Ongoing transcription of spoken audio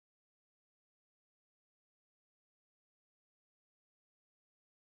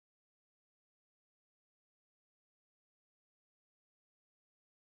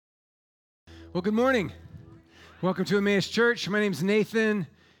Well, good morning. Welcome to Emmaus Church. My name's Nathan.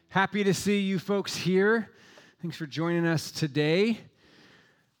 Happy to see you folks here. Thanks for joining us today.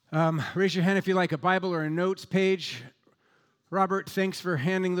 Raise your hand if you like a Bible or a notes page. Robert, thanks for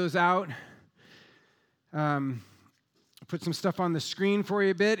handing those out. Put some stuff on the screen for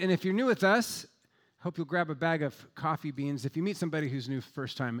you a bit. And if you're new with us, hope you'll grab a bag of coffee beans. If you meet somebody who's new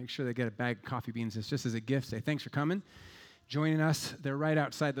first time, make sure they get a bag of coffee beans. It's just as a gift. Say thanks for coming. Joining us. They're right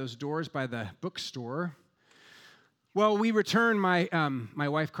outside those doors by the bookstore. Well, we returned, my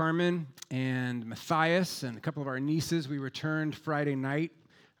wife Carmen and Matthias and a couple of our nieces, we returned Friday night.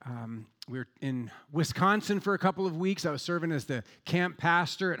 We were in Wisconsin for a couple of weeks. I was serving as the camp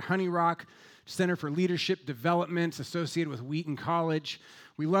pastor at Honey Rock Center for Leadership Development associated with Wheaton College.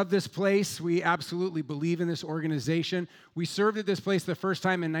 We love this place. We absolutely believe in this organization. We served at this place the first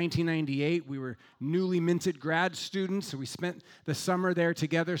time in 1998. We were newly minted grad students, so we spent the summer there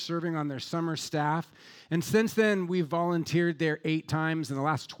together serving on their summer staff. And since then, we've volunteered there 8 times in the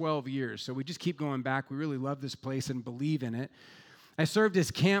last 12 years. So we just keep going back. We really love this place and believe in it. I served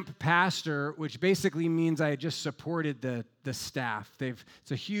as camp pastor, which basically means I just supported the staff.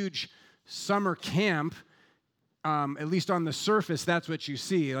 It's a huge summer camp. At least on the surface, that's what you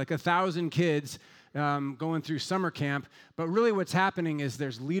see, like 1,000 kids going through summer camp. But really what's happening is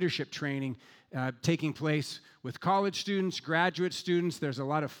there's leadership training taking place with college students, graduate students. There's a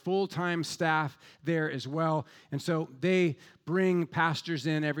lot of full-time staff there as well. And so they bring pastors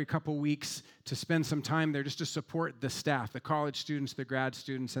in every couple weeks to spend some time there just to support the staff, the college students, the grad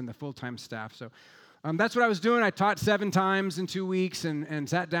students, and the full-time staff. So that's what I was doing. I taught 7 times in 2 weeks and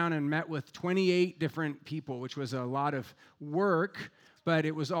sat down and met with 28 different people, which was a lot of work, but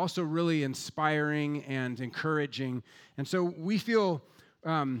it was also really inspiring and encouraging. And so we feel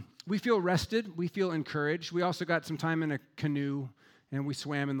rested. We feel encouraged. We also got some time in a canoe, and we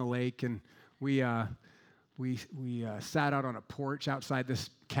swam in the lake, and we sat out on a porch outside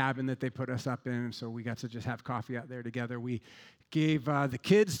this cabin that they put us up in, and so we got to just have coffee out there together. We gave the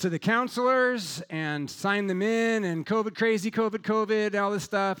kids to the counselors and signed them in, and COVID, all this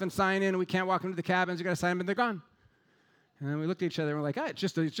stuff, and sign in, and we can't walk into the cabins. We got to sign them, and they're gone. And then we looked at each other, and we're like, it's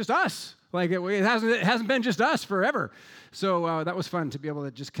just us. Like, it hasn't been just us forever. So that was fun to be able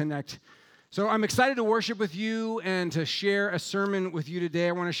to just connect. So I'm excited to worship with you and to share a sermon with you today.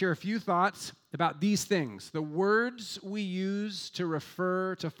 I want to share a few thoughts about these things, the words we use to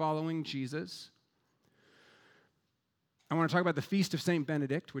refer to following Jesus. I want to talk about the Feast of St.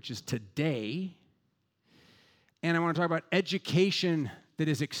 Benedict, which is today. And I want to talk about education that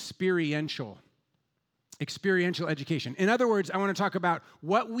is experiential education. In other words, I want to talk about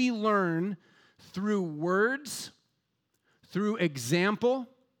what we learn through words, through example,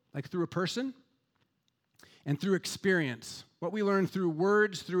 like through a person, and through experience. What we learn through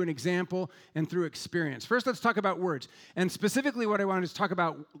words, through an example, and through experience. First, let's talk about words. And specifically what I want to talk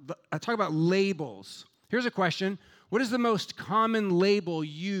about labels. Here's a question. What is the most common label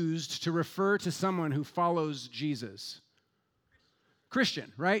used to refer to someone who follows Jesus?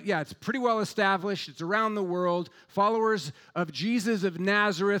 Christian, right? Yeah, it's pretty well established. It's around the world. Followers of Jesus of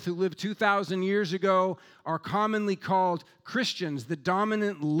Nazareth, who lived 2,000 years ago, are commonly called Christians. The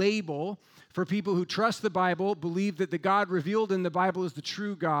dominant label for people who trust the Bible, believe that the God revealed in the Bible is the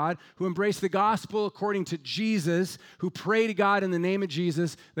true God, who embrace the gospel according to Jesus, who pray to God in the name of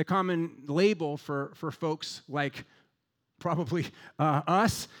Jesus. The common label for folks like probably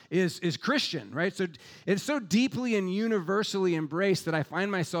us is Christian, right? So it's so deeply and universally embraced that I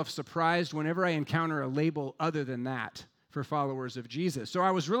find myself surprised whenever I encounter a label other than that for followers of Jesus. So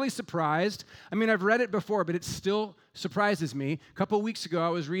I was really surprised. I mean, I've read it before, but it still surprises me. A couple of weeks ago, I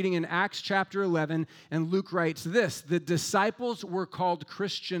was reading in Acts chapter 11, and Luke writes this: the disciples were called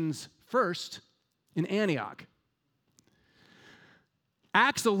Christians first in Antioch.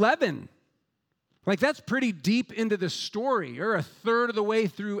 Acts 11. Like, that's pretty deep into the story. You're a third of the way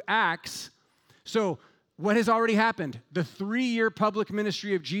through Acts. So what has already happened? The 3-year public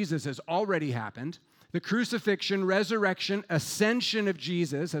ministry of Jesus has already happened. The crucifixion, resurrection, ascension of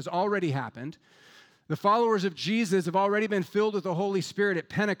Jesus has already happened. The followers of Jesus have already been filled with the Holy Spirit at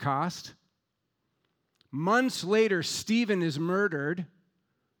Pentecost. Months later, Stephen is murdered,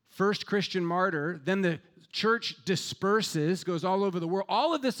 first Christian martyr. Then the church disperses, goes all over the world.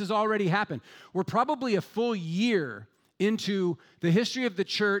 All of this has already happened. We're probably a full year into the history of the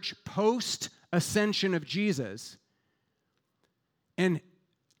church post-ascension of Jesus. And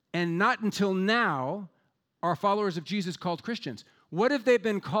not until now are followers of Jesus called Christians. What have they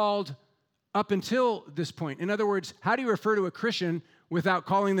been called up until this point? In other words, how do you refer to a Christian without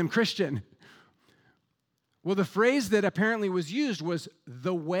calling them Christian? Well, the phrase that apparently was used was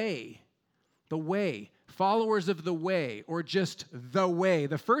the way. the way, followers of the way, or just the way.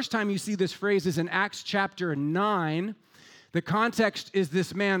 The first time you see this phrase is in Acts chapter 9. The context is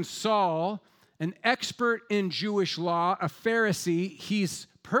this man Saul, an expert in Jewish law, a Pharisee. He's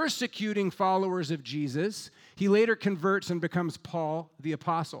persecuting followers of Jesus. He later converts and becomes Paul the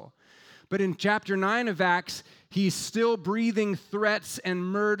apostle. But in chapter 9 of Acts, he's still breathing threats and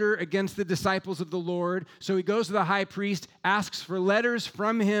murder against the disciples of the Lord. So he goes to the high priest, asks for letters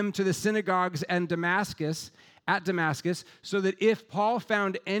from him to the synagogues at Damascus, so that if Paul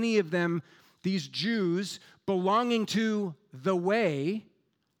found any of them, these Jews belonging to the way,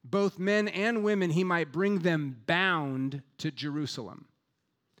 both men and women, he might bring them bound to Jerusalem.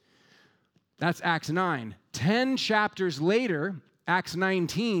 That's Acts 9. 10 chapters later, Acts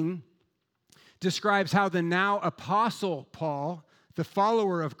 19, describes how the now apostle Paul, the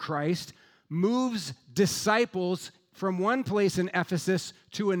follower of Christ, moves disciples from one place in Ephesus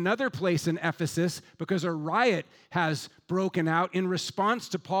to another place in Ephesus because a riot has broken out in response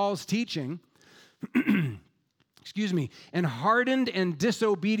to Paul's teaching. And hardened and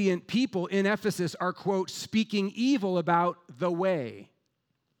disobedient people in Ephesus are, quote, speaking evil about the way.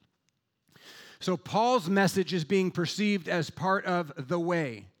 So Paul's message is being perceived as part of the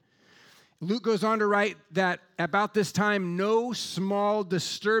way. Luke goes on to write that about this time, no small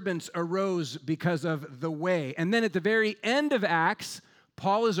disturbance arose because of the way. And then at the very end of Acts,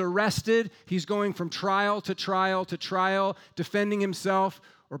 Paul is arrested. He's going from trial to trial to trial, defending himself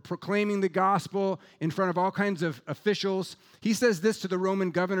or proclaiming the gospel in front of all kinds of officials. He says this to the Roman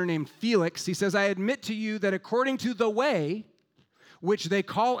governor named Felix. He says, I admit to you that according to the way, which they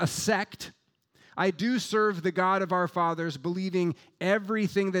call a sect, I do serve the God of our fathers, believing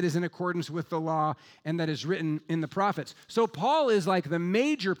everything that is in accordance with the law and that is written in the prophets. So Paul is like the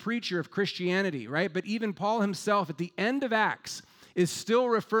major preacher of Christianity, right? But even Paul himself at the end of Acts is still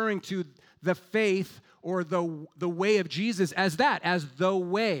referring to the faith or the way of Jesus as that, as the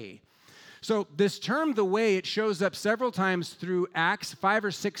way. So this term, the way, it shows up several times through Acts, 5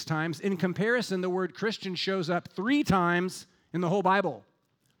 or 6 times. In comparison, the word Christian shows up 3 times in the whole Bible.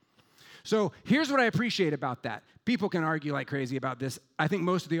 So here's what I appreciate about that. People can argue like crazy about this. I think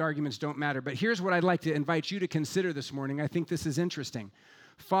most of the arguments don't matter, but here's what I'd like to invite you to consider this morning. I think this is interesting.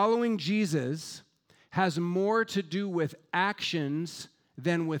 Following Jesus has more to do with actions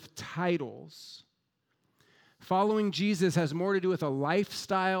than with titles. Following Jesus has more to do with a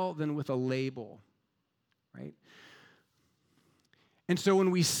lifestyle than with a label, right? And so when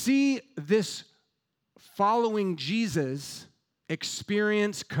we see this following Jesus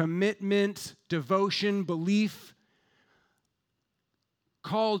experience, commitment, devotion, belief,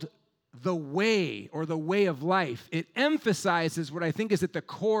 called the way or the way of life, it emphasizes what I think is at the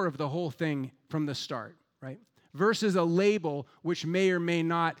core of the whole thing from the start, right? Versus a label which may or may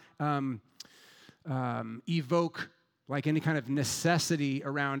not evoke like any kind of necessity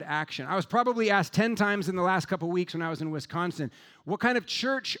around action. I was probably asked 10 times in the last couple of weeks when I was in Wisconsin, what kind of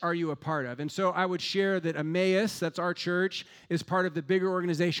church are you a part of? And so I would share that Emmaus, that's our church, is part of the bigger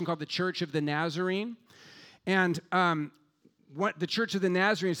organization called the Church of the Nazarene. And what the Church of the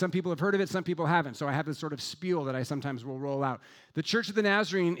Nazarene, some people have heard of it, some people haven't. So I have this sort of spiel that I sometimes will roll out. The Church of the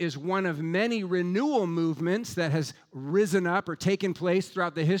Nazarene is one of many renewal movements that has risen up or taken place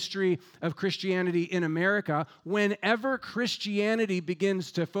throughout the history of Christianity in America. Whenever Christianity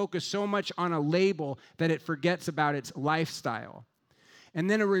begins to focus so much on a label that it forgets about its lifestyle. And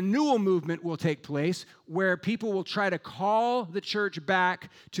then a renewal movement will take place where people will try to call the church back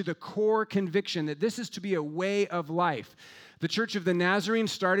to the core conviction that this is to be a way of life. The Church of the Nazarene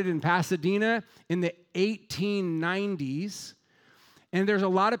started in Pasadena in the 1890s, and there's a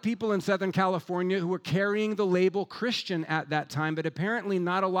lot of people in Southern California who were carrying the label Christian at that time, but apparently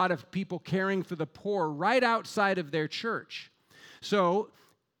not a lot of people caring for the poor right outside of their church. So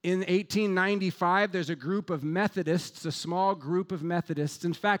in 1895, there's a group of Methodists, a small group of Methodists.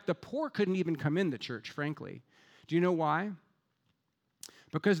 In fact, the poor couldn't even come in the church, frankly. Do you know why?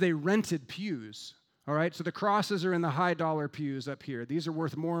 Because they rented pews. All right, so the crosses are in the high dollar pews up here. These are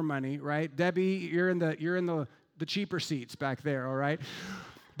worth more money, right? Debbie, you're in the cheaper seats back there, all right?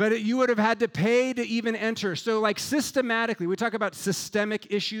 But you would have had to pay to even enter. So like systematically, we talk about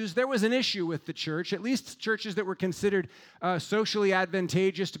systemic issues. There was an issue with the church, at least churches that were considered socially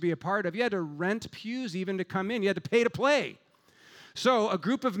advantageous to be a part of. You had to rent pews even to come in. You had to pay to play. So a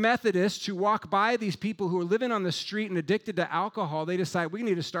group of Methodists who walk by these people who are living on the street and addicted to alcohol, they decide we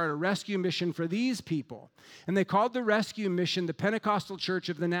need to start a rescue mission for these people. And they called the rescue mission the Pentecostal Church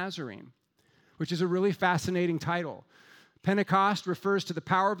of the Nazarene, which is a really fascinating title. Pentecost refers to the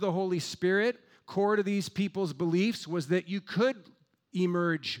power of the Holy Spirit. Core to these people's beliefs was that you could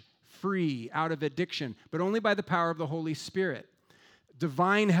emerge free out of addiction, but only by the power of the Holy Spirit.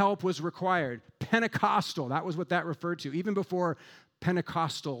 Divine help was required. Pentecostal, that was what that referred to. Even before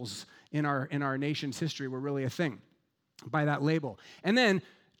Pentecostals in our nation's history were really a thing by that label. And then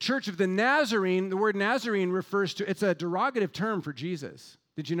Church of the Nazarene, the word Nazarene refers to, it's a derogative term for Jesus.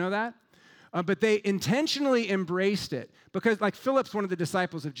 Did you know that? But they intentionally embraced it because, like, Philip's one of the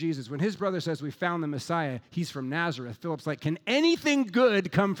disciples of Jesus. When his brother says, we found the Messiah, he's from Nazareth. Philip's like, can anything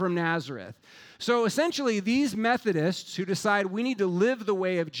good come from Nazareth? So essentially, these Methodists who decide we need to live the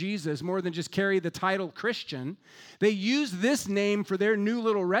way of Jesus more than just carry the title Christian, they use this name for their new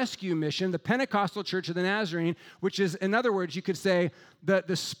little rescue mission, the Pentecostal Church of the Nazarene, which is, in other words, you could say,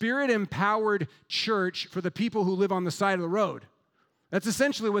 the Spirit-empowered church for the people who live on the side of the road. That's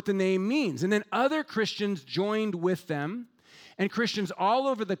essentially what the name means. And then other Christians joined with them, and Christians all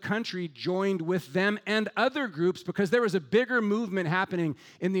over the country joined with them and other groups because there was a bigger movement happening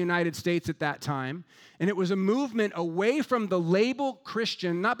in the United States at that time. And it was a movement away from the label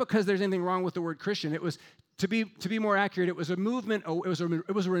Christian, not because there's anything wrong with the word Christian. It was, to be more accurate, it was a movement,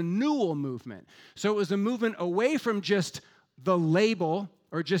 it was a renewal movement. So it was a movement away from just the label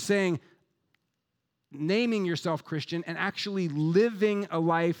or just saying, naming yourself Christian and actually living a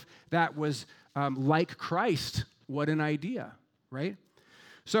life that was like Christ. What an idea, right?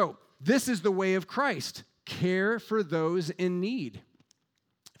 So this is the way of Christ. Care for those in need.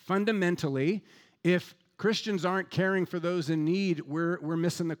 Fundamentally, if Christians aren't caring for those in need, we're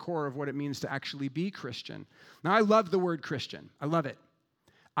missing the core of what it means to actually be Christian. Now, I love the word Christian. I love it.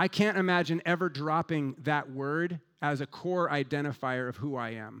 I can't imagine ever dropping that word as a core identifier of who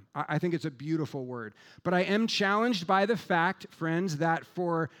I am. I think it's a beautiful word. But I am challenged by the fact, friends, that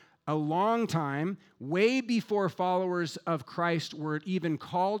for a long time, way before followers of Christ were even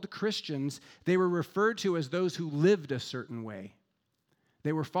called Christians, they were referred to as those who lived a certain way.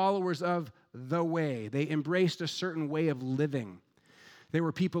 They were followers of the way. They embraced a certain way of living. They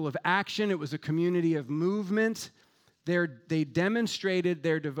were people of action. It was a community of movement. They demonstrated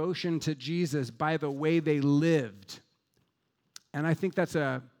their devotion to Jesus by the way they lived. And I think that's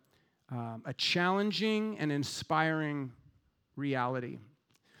a challenging and inspiring reality.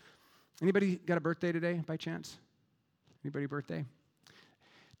 Anybody got a birthday today by chance? Anybody birthday?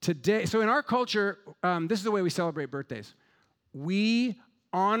 Today, so in our culture, this is the way we celebrate birthdays. We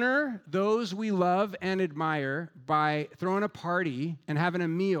honor those we love and admire by throwing a party and having a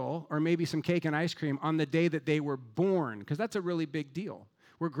meal or maybe some cake and ice cream on the day that they were born, because that's a really big deal.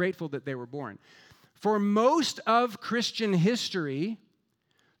 We're grateful that they were born. For most of Christian history,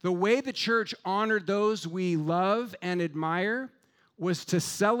 the way the church honored those we love and admire was to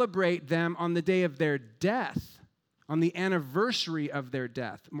celebrate them on the day of their death, on the anniversary of their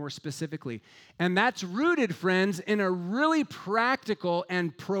death, more specifically. And that's rooted, friends, in a really practical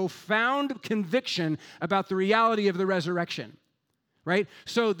and profound conviction about the reality of the resurrection, right?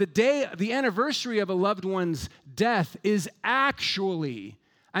 So the anniversary of a loved one's death is actually,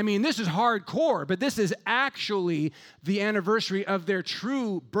 this is hardcore, but this is actually the anniversary of their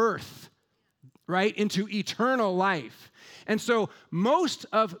true birth, right, into eternal life. And so most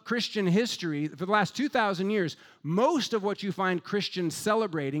of Christian history, for the last 2,000 years, most of what you find Christians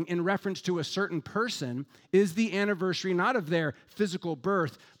celebrating in reference to a certain person is the anniversary not of their physical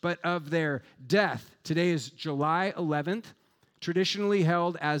birth, but of their death. Today is July 11th, traditionally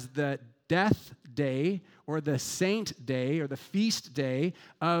held as the death day or the saint day or the feast day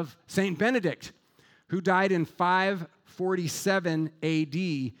of Saint Benedict, who died in 547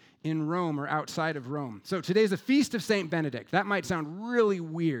 AD in Rome or outside of Rome. So today's the feast of Saint Benedict. That might sound really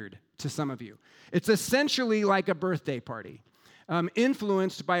weird to some of you. It's essentially like a birthday party,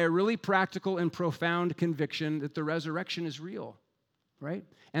 influenced by a really practical and profound conviction that the resurrection is real, right?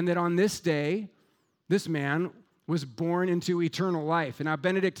 And that on this day, this man was born into eternal life. And now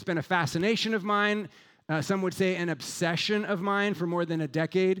Benedict's been a fascination of mine, some would say an obsession of mine for more than a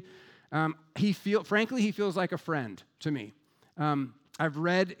decade. He feels like a friend to me. I've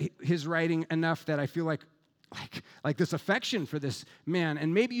read his writing enough that I feel like this affection for this man.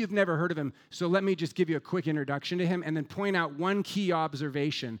 And maybe you've never heard of him, so let me just give you a quick introduction to him and then point out one key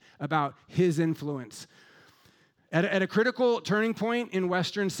observation about his influence. At a critical turning point in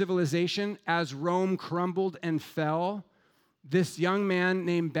Western civilization, as Rome crumbled and fell, this young man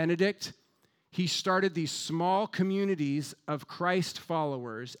named Benedict, he started these small communities of Christ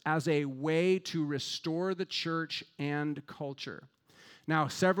followers as a way to restore the church and culture. Now,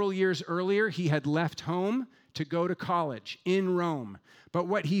 several years earlier, he had left home to go to college in Rome. But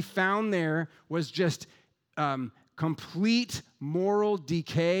what he found there was just complete moral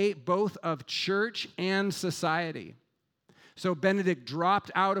decay, both of church and society. So Benedict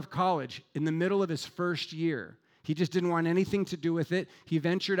dropped out of college in the middle of his first year. He just didn't want anything to do with it. He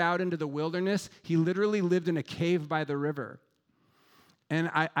ventured out into the wilderness. He literally lived in a cave by the river. And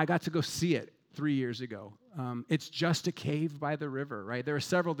I got to go see it 3 years ago. It's just a cave by the river, right? There are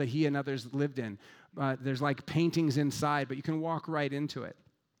several that he and others lived in. There's like paintings inside, but you can walk right into it.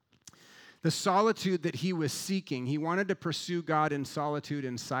 The solitude that he was seeking, he wanted to pursue God in solitude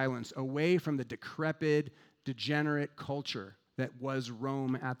and silence, away from the decrepit, degenerate culture that was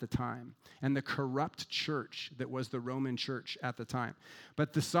Rome at the time, and the corrupt church that was the Roman church at the time.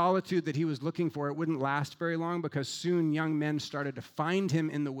 But the solitude that he was looking for, it wouldn't last very long, because soon young men started to find him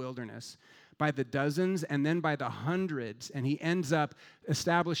in the wilderness by the dozens and then by the hundreds, and he ends up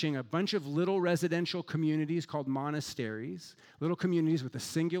establishing a bunch of little residential communities called monasteries, little communities with a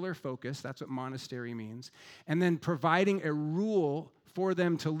singular focus. That's what monastery means. And then providing a rule for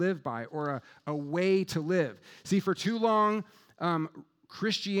them to live by, or a way to live. See, for too long,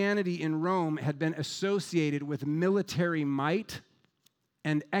 Christianity in Rome had been associated with military might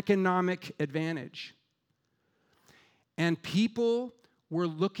and economic advantage. And people were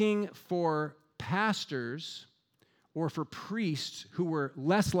looking for pastors or for priests who were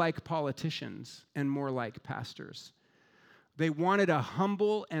less like politicians and more like pastors. They wanted a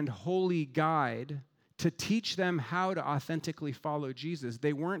humble and holy guide to teach them how to authentically follow Jesus.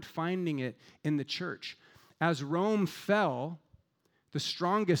 They weren't finding it in the church. As Rome fell, the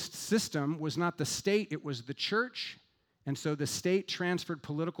strongest system was not the state, it was the church. And so the state transferred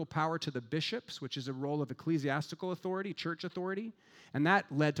political power to the bishops, which is a role of ecclesiastical authority, church authority. And that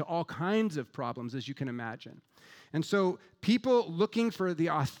led to all kinds of problems, as you can imagine. And so people looking for the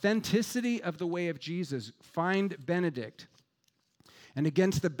authenticity of the way of Jesus find Benedict. And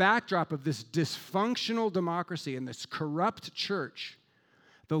against the backdrop of this dysfunctional democracy and this corrupt church,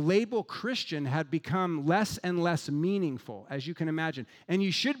 the label Christian had become less and less meaningful, as you can imagine. And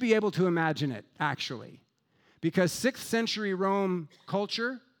you should be able to imagine it, actually. Because 6th century Rome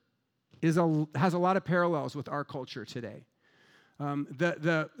culture has a lot of parallels with our culture today.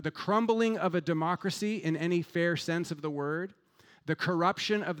 The crumbling of a democracy in any fair sense of the word, the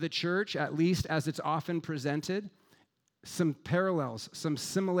corruption of the church, at least as it's often presented, some parallels, some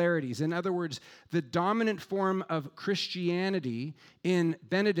similarities. In other words, the dominant form of Christianity in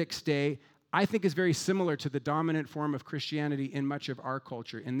Benedict's day, I think, is very similar to the dominant form of Christianity in much of our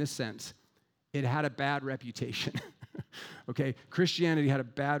culture in this sense. It had a bad reputation. Okay? Christianity had a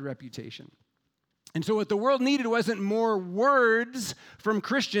bad reputation. And so what the world needed wasn't more words from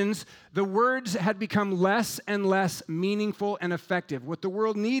Christians. The words had become less and less meaningful and effective. What the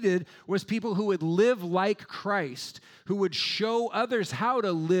world needed was people who would live like Christ, who would show others how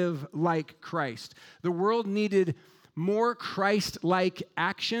to live like Christ. The world needed more Christ-like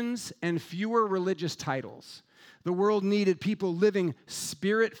actions and fewer religious titles. The world needed people living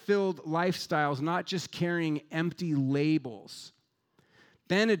spirit-filled lifestyles, not just carrying empty labels.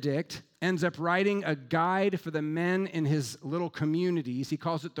 Benedict ends up writing a guide for the men in his little communities. He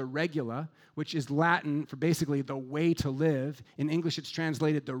calls it the Regula, which is Latin for basically the way to live. In English, it's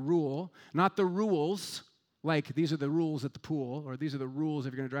translated the rule, not the rules, like these are the rules at the pool, or these are the rules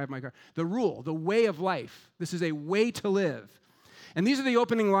if you're going to drive my car. The rule, the way of life. This is a way to live. And these are the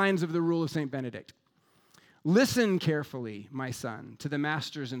opening lines of the Rule of St. Benedict. Listen carefully, my son, to the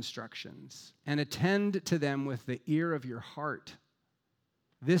master's instructions, and attend to them with the ear of your heart.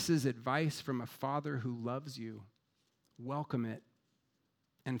 This is advice from a father who loves you. Welcome it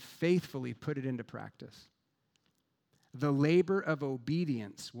and faithfully put it into practice. The labor of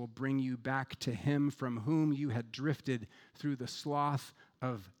obedience will bring you back to him from whom you had drifted through the sloth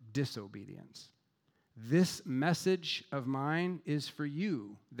of disobedience. This message of mine is for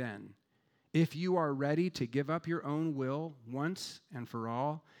you, then, if you are ready to give up your own will once and for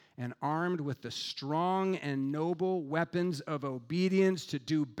all, and armed with the strong and noble weapons of obedience to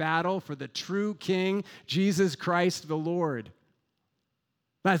do battle for the true King, Jesus Christ the Lord.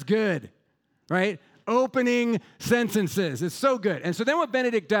 That's good, right? Opening sentences. It's so good. And so then what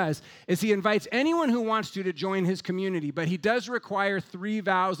Benedict does is he invites anyone who wants to join his community, but he does require 3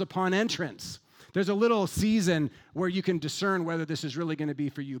 vows upon entrance. There's a little season where you can discern whether this is really going to be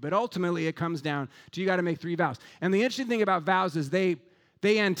for you, but ultimately it comes down to you got to make 3 vows. And the interesting thing about vows is they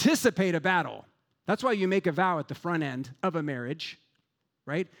anticipate a battle. That's why you make a vow at the front end of a marriage,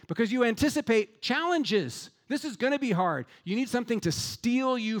 right? Because you anticipate challenges. This is going to be hard. You need something to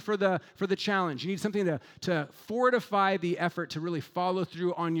steel you for the challenge. You need something to fortify the effort to really follow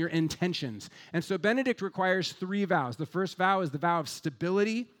through on your intentions. And so Benedict requires 3 vows. The first vow is the vow of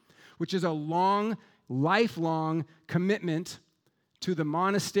stability, which is a long, lifelong commitment to the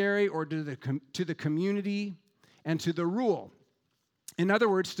monastery or to the community and to the rule. In other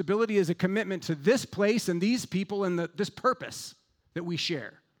words, stability is a commitment to this place and these people and this purpose that we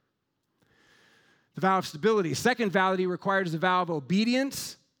share. The vow of stability. Second vow that he required is the vow of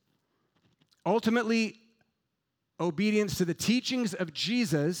obedience. Ultimately, obedience to the teachings of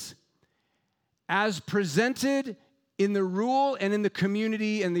Jesus as presented in the rule and in the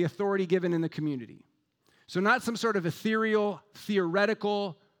community and the authority given in the community. So not some sort of ethereal,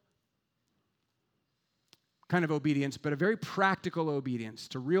 theoretical kind of obedience, but a very practical obedience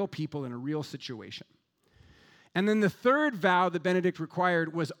to real people in a real situation. And then the third vow that Benedict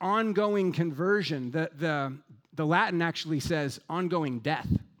required was ongoing conversion. The Latin actually says ongoing death.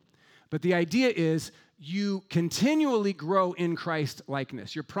 But the idea is you continually grow in Christ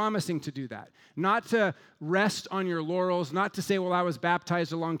likeness. You're promising to do that. Not to rest on your laurels, not to say, well, I was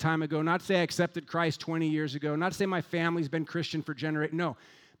baptized a long time ago, not to say I accepted Christ 20 years ago, not to say my family's been Christian for generations. No,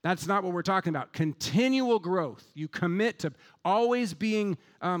 that's not what we're talking about. Continual growth. You commit to always being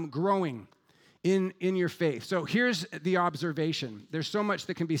growing in your faith. So here's the observation. There's so much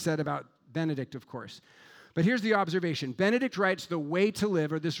that can be said about Benedict, of course. But here's the observation. Benedict writes the way to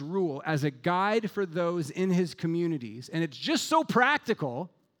live, or this rule, as a guide for those in his communities. And it's just so practical.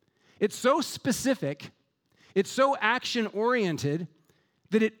 It's so specific. It's so action-oriented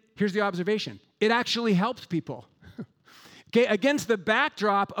that here's the observation. It actually helps people. Okay, against the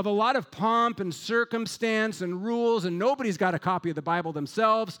backdrop of a lot of pomp and circumstance and rules, and nobody's got a copy of the Bible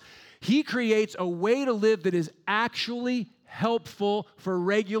themselves, he creates a way to live that is actually helpful for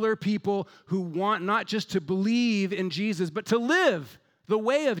regular people who want not just to believe in Jesus, but to live the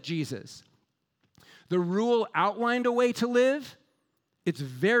way of Jesus. The rule outlined a way to live. It's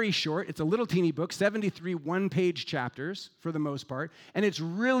very short. It's a little teeny book, 73 one-page chapters for the most part, and it's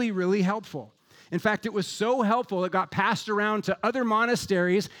really, really helpful. In fact, it was so helpful, it got passed around to other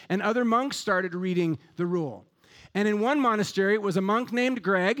monasteries, and other monks started reading the rule. And in one monastery, it was a monk named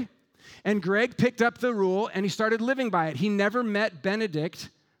Greg, and Greg picked up the rule, and he started living by it. He never met Benedict,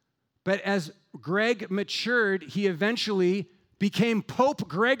 but as Greg matured, he eventually became Pope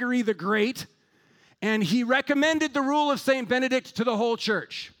Gregory the Great, and he recommended the rule of St. Benedict to the whole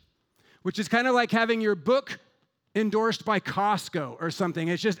church, which is kind of like having your book endorsed by Costco or something.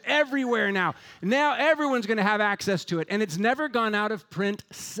 It's just everywhere now. Now everyone's going to have access to it, and it's never gone out of print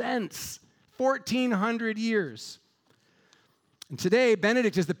since 1400 years. And today,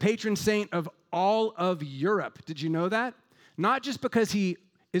 Benedict is the patron saint of all of Europe. Did you know that? Not just because he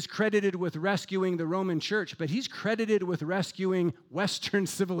is credited with rescuing the Roman Church, but he's credited with rescuing Western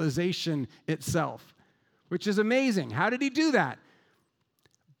civilization itself, which is amazing. How did he do that?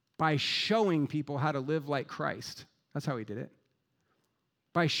 By showing people how to live like Christ. That's how he did it.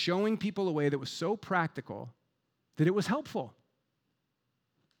 By showing people a way that was so practical that it was helpful.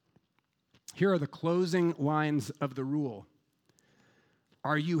 Here are the closing lines of the rule.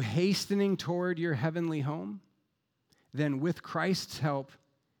 Are you hastening toward your heavenly home? Then with Christ's help,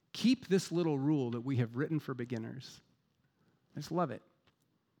 keep this little rule that we have written for beginners. I just love it.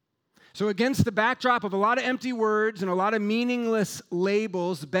 So against the backdrop of a lot of empty words and a lot of meaningless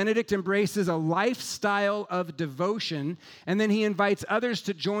labels, Benedict embraces a lifestyle of devotion, and then he invites others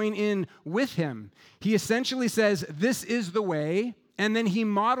to join in with him. He essentially says, this is the way, and then he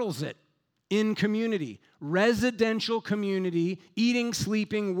models it in community, residential community, eating,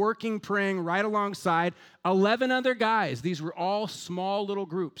 sleeping, working, praying, right alongside 11 other guys. These were all small little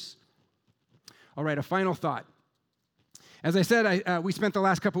groups. All right, a final thought. As I said, we spent the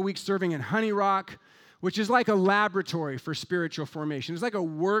last couple weeks serving in Honey Rock, which is like a laboratory for spiritual formation. It's like a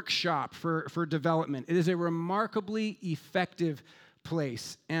workshop for development. It is a remarkably effective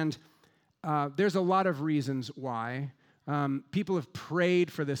place, and there's a lot of reasons why. People have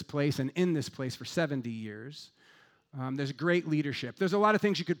prayed for this place and in this place for 70 years. There's great leadership. There's a lot of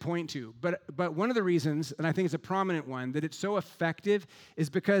things you could point to, but one of the reasons, and I think it's a prominent one, that it's so effective is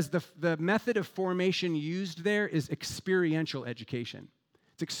because the method of formation used there is experiential education.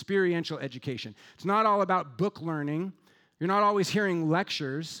 It's experiential education. It's not all about book learning. You're not always hearing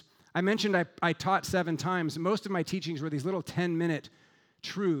lectures. I mentioned I taught 7 times. Most of my teachings were these little 10-minute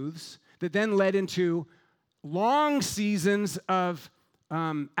truths that then led into long seasons of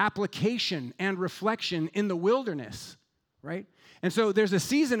application and reflection in the wilderness, right? And so there's a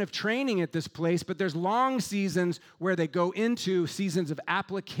season of training at this place, but there's long seasons where they go into seasons of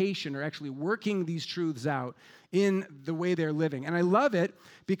application or actually working these truths out in the way they're living. And I love it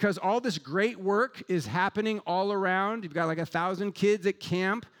because all this great work is happening all around. You've got like 1,000 kids at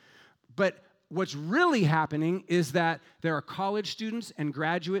camp, but what's really happening is that there are college students and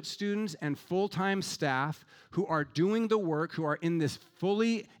graduate students and full-time staff who are doing the work, who are in this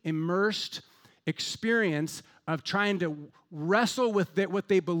fully immersed experience of trying to wrestle with what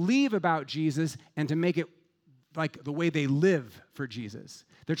they believe about Jesus and to make it like the way they live for Jesus.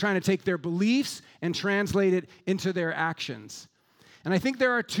 They're trying to take their beliefs and translate it into their actions. And I think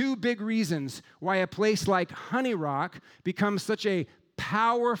there are two big reasons why a place like Honey Rock becomes such a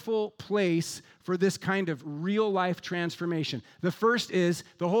powerful place for this kind of real life transformation. The first is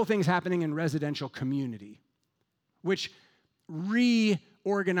the whole thing's happening in residential community, which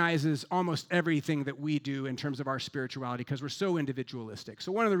reorganizes almost everything that we do in terms of our spirituality because we're so individualistic.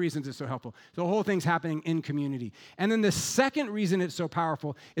 So one of the reasons it's so helpful, the whole thing's happening in community. And then the second reason it's so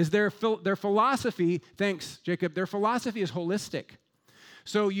powerful is their philosophy, thanks, Jacob, their philosophy is holistic.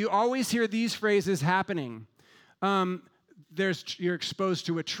 So you always hear these phrases happening. You're exposed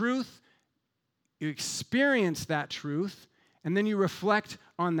to a truth, you experience that truth, and then you reflect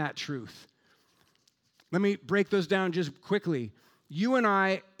on that truth. Let me break those down just quickly. You and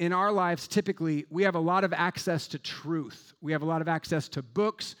I, in our lives, typically, we have a lot of access to truth. We have a lot of access to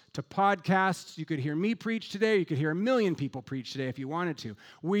books, to podcasts. You could hear me preach today. You could hear a million people preach today if you wanted to.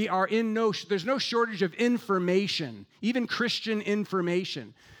 There's no shortage of information, even Christian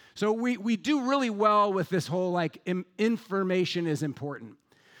information. So we do really well with this whole, information is important.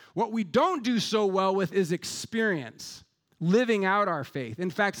 What we don't do so well with is experience, living out our faith. In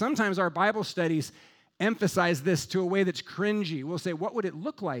fact, sometimes our Bible studies emphasize this to a way that's cringy. We'll say, what would it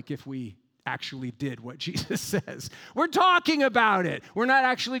look like if we actually did what Jesus says? We're talking about it. We're not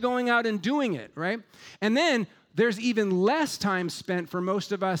actually going out and doing it, right? And then there's even less time spent for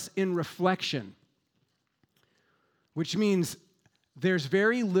most of us in reflection, which means there's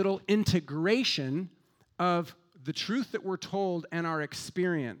very little integration of the truth that we're told and our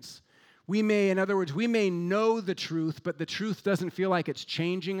experience. In other words, we may know the truth, but the truth doesn't feel like it's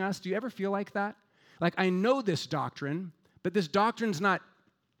changing us. Do you ever feel like that? Like, I know this doctrine, but this doctrine's not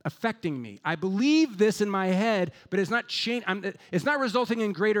affecting me. I believe this in my head, but it's not resulting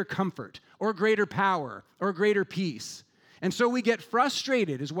in greater comfort or greater power or greater peace. And so we get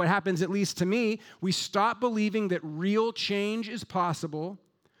frustrated, is what happens, at least to me. We stop believing that real change is possible.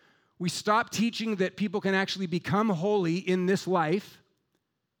 We stop teaching that people can actually become holy in this life,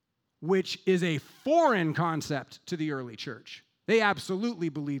 which is a foreign concept to the early church. They absolutely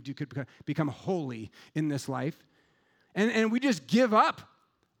believed you could become holy in this life. And we just give up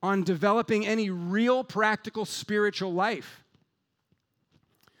on developing any real practical spiritual life.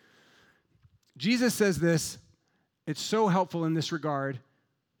 Jesus says this. It's so helpful in this regard.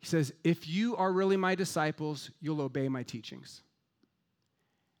 He says, if you are really my disciples, you'll obey my teachings.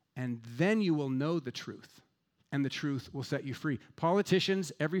 And then you will know the truth, and the truth will set you free.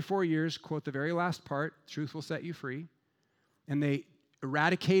 Politicians, every 4 years, quote the very last part, truth will set you free. And they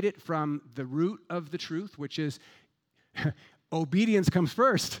eradicate it from the root of the truth, which is obedience comes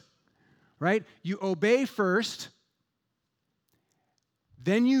first, right? You obey first,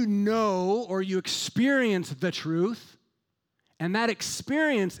 then you know or you experience the truth, and that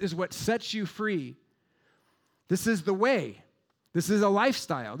experience is what sets you free. This is the way. This is a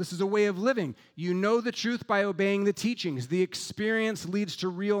lifestyle. This is a way of living. You know the truth by obeying the teachings. The experience leads to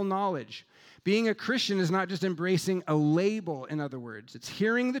real knowledge. Being a Christian is not just embracing a label, in other words. It's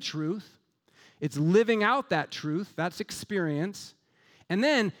hearing the truth. It's living out that truth. That's experience. And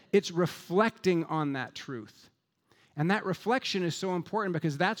then it's reflecting on that truth. And that reflection is so important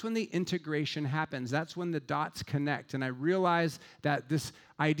because that's when the integration happens. That's when the dots connect. And I realize that this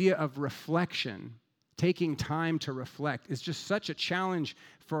idea of reflection, taking time to reflect, is just such a challenge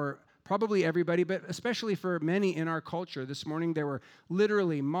for probably everybody, but especially for many in our culture. This morning, there were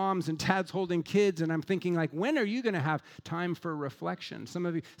literally moms and dads holding kids, and I'm thinking, when are you going to have time for reflection?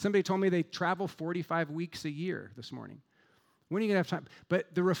 Somebody told me they travel 45 weeks a year this morning. When are you going to have time?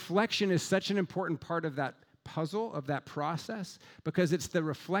 But the reflection is such an important part of that puzzle, of that process, because it's the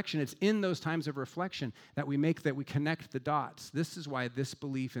reflection, it's in those times of reflection that we connect the dots. This is why this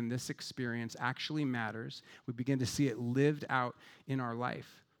belief and this experience actually matters. We begin to see it lived out in our life.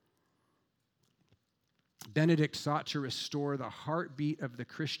 Benedict sought to restore the heartbeat of the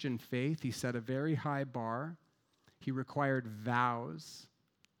Christian faith. He set a very high bar. He required vows.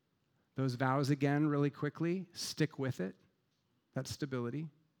 Those vows, again, really quickly, stick with it. That's stability.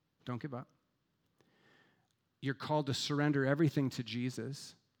 Don't give up. You're called to surrender everything to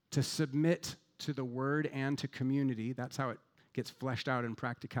Jesus, to submit to the word and to community. That's how it gets fleshed out in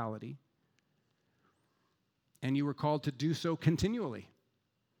practicality. And you were called to do so continually.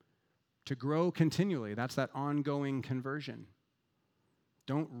 To grow continually. That's that ongoing conversion.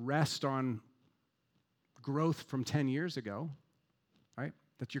 Don't rest on growth from 10 years ago, right?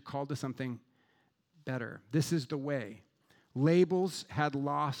 That you're called to something better. This is the way. Labels had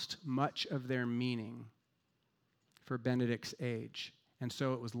lost much of their meaning. for Benedict's age. And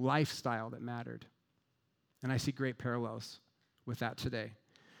so it was lifestyle that mattered. And I see great parallels with that today.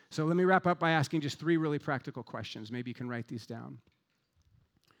 So let me wrap up by asking just 3 really practical questions. Maybe you can write these down.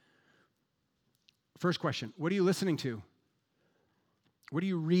 First question, what are you listening to? What are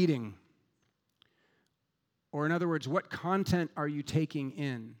you reading? Or in other words, what content are you taking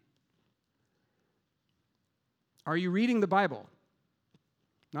in? Are you reading the Bible?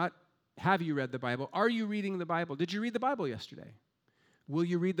 Not have you read the Bible? Are you reading the Bible? Did you read the Bible yesterday? Will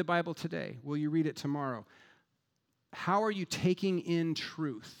you read the Bible today? Will you read it tomorrow? How are you taking in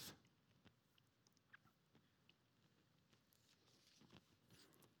truth?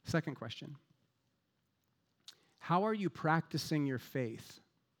 Second question. How are you practicing your faith?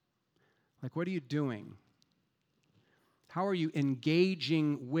 Like, what are you doing? How are you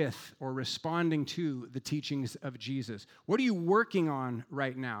engaging with or responding to the teachings of Jesus? What are you working on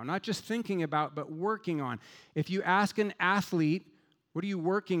right now? Not just thinking about, but working on. If you ask an athlete, what are you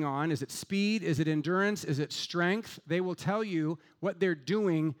working on? Is it speed? Is it endurance? Is it strength? They will tell you what they're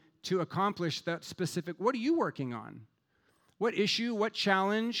doing to accomplish that specific. What are you working on? What issue? What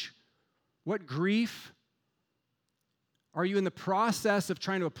challenge? What grief? Are you in the process of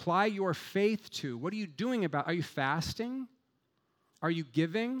trying to apply your faith to? What are you doing about? Are you fasting? Are you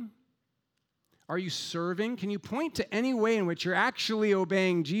giving? Are you serving? Can you point to any way in which you're actually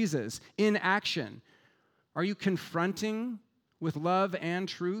obeying Jesus in action? Are you confronting with love and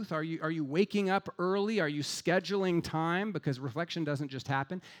truth? Are you waking up early? Are you scheduling time? Because reflection doesn't just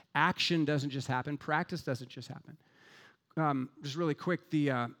happen. Action doesn't just happen. Practice doesn't just happen. Just really quick,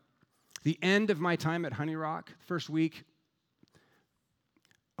 the end of my time at Honey Rock, first week,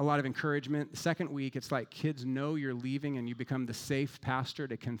 a lot of encouragement. The second week, it's like kids know you're leaving and you become the safe pastor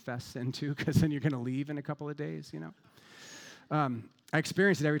to confess into because then you're going to leave in a couple of days, you know. I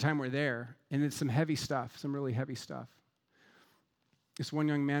experience it every time we're there, and it's some heavy stuff, some really heavy stuff. This one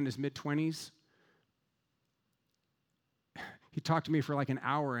young man in his mid-20s, he talked to me for like an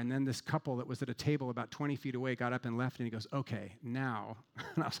hour, and then this couple that was at a table about 20 feet away got up and left, and he goes, okay, now.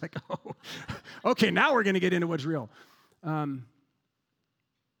 And I was like, oh, okay, now we're going to get into what's real.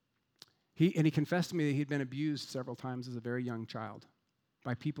 He confessed to me that he'd been abused several times as a very young child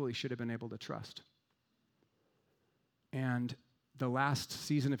by people he should have been able to trust. And the last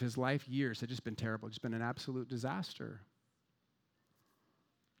season of his life, years, had just been terrible, just been an absolute disaster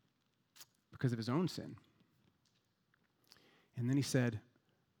because of his own sin. And then he said,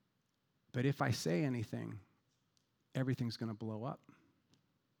 but if I say anything, everything's going to blow up.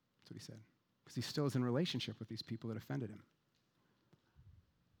 That's what he said. Because he still is in relationship with these people that offended him.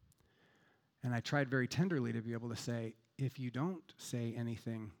 And I tried very tenderly to be able to say, if you don't say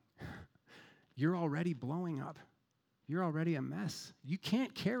anything, you're already blowing up. You're already a mess. You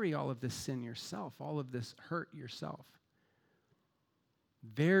can't carry all of this sin yourself, all of this hurt yourself.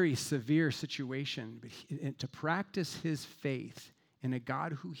 Very severe situation. But to practice his faith in a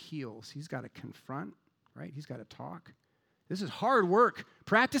God who heals, he's got to confront, right? He's got to talk. This is hard work.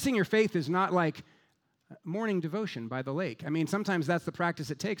 Practicing your faith is not like morning devotion by the lake. I mean, sometimes that's the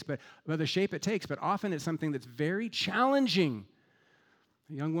practice it takes, but the shape it takes, but often it's something that's very challenging.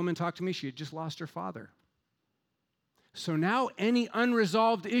 A young woman talked to me. She had just lost her father. So now any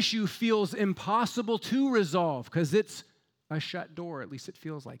unresolved issue feels impossible to resolve because it's a shut door. At least it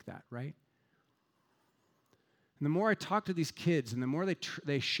feels like that, right? And the more I talked to these kids and the more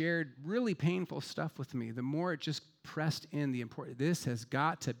they shared really painful stuff with me, the more it just pressed in the importance. This has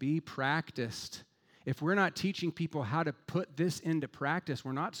got to be practiced. If we're not teaching people how to put this into practice,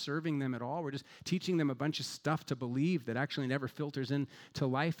 we're not serving them at all. We're just teaching them a bunch of stuff to believe that actually never filters into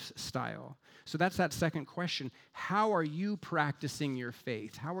lifestyle. So that's that second question. How are you practicing your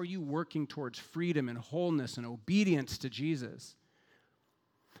faith? How are you working towards freedom and wholeness and obedience to Jesus?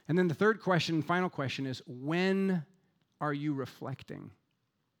 And then the third question, final question is, when are you reflecting?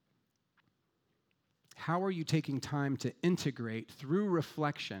 How are you taking time to integrate through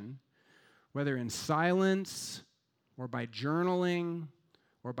reflection, whether in silence or by journaling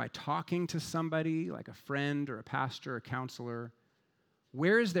or by talking to somebody like a friend or a pastor or a counselor?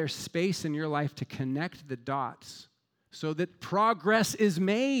 Where is there space in your life to connect the dots so that progress is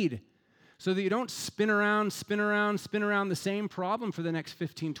made, so that you don't spin around the same problem for the next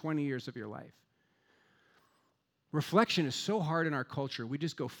 15, 20 years of your life? Reflection is so hard in our culture. We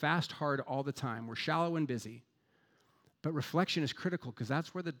just go fast, hard all the time. We're shallow and busy. But reflection is critical because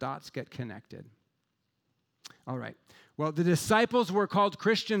that's where the dots get connected. All right. Well, the disciples were called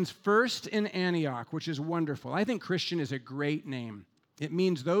Christians first in Antioch, which is wonderful. I think Christian is a great name. It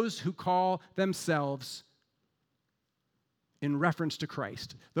means those who call themselves in reference to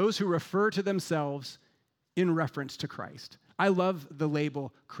Christ, those who refer to themselves in reference to Christ. I love the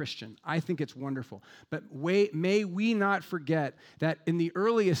label Christian. I think it's wonderful. But may we not forget that in the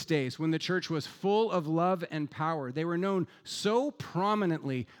earliest days, when the church was full of love and power, they were known so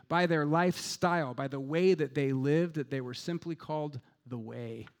prominently by their lifestyle, by the way that they lived, that they were simply called the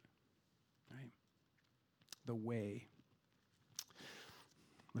Way. Right? The Way.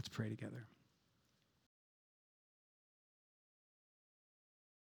 Let's pray together.